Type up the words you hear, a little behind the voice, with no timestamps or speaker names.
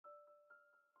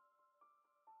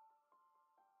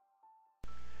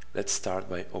Let's start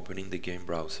by opening the game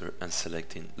browser and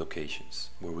selecting Locations,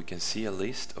 where we can see a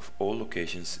list of all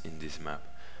locations in this map.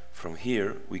 From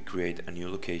here, we create a new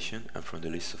location, and from the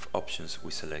list of options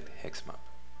we select Hexmap.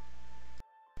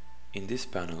 In this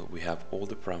panel we have all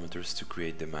the parameters to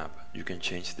create the map. You can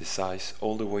change the size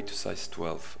all the way to size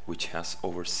 12, which has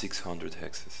over 600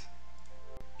 hexes.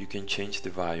 You can change the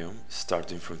biome,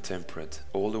 starting from temperate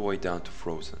all the way down to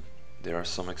frozen. There are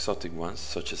some exotic ones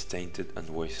such as tainted and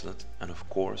wasteland, and of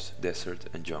course desert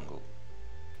and jungle.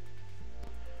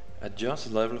 Adjust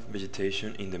the level of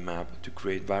vegetation in the map to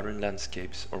create vibrant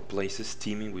landscapes or places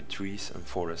teeming with trees and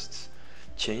forests.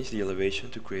 Change the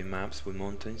elevation to create maps with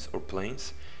mountains or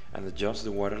plains, and adjust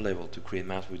the water level to create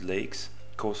maps with lakes,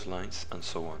 coastlines, and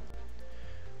so on.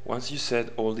 Once you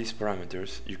set all these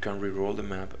parameters, you can re-roll the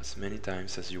map as many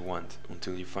times as you want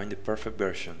until you find the perfect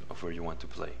version of where you want to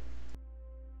play.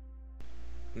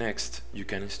 Next, you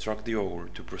can instruct the Augur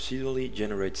to procedurally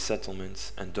generate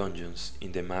settlements and dungeons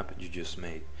in the map you just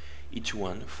made, each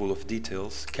one full of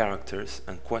details, characters,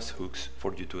 and quest hooks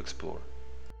for you to explore.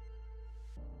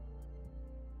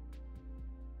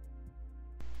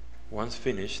 Once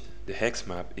finished, the hex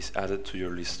map is added to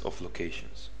your list of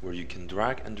locations, where you can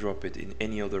drag and drop it in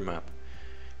any other map,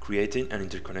 creating an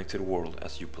interconnected world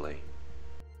as you play.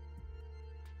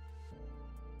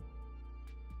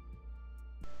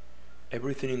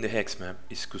 Everything in the hex map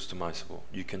is customizable.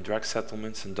 You can drag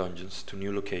settlements and dungeons to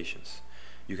new locations.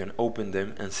 You can open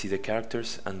them and see the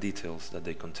characters and details that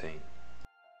they contain.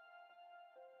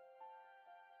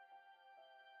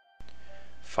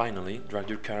 Finally, drag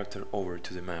your character over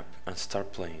to the map and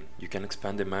start playing. You can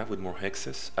expand the map with more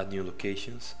hexes, add new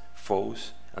locations,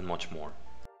 foes, and much more.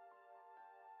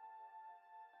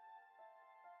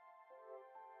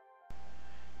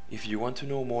 If you want to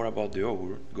know more about the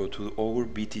Augur, go to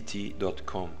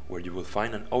augurbtt.com, where you will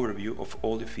find an overview of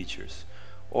all the features,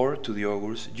 or to the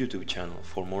Augur's YouTube channel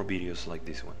for more videos like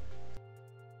this one.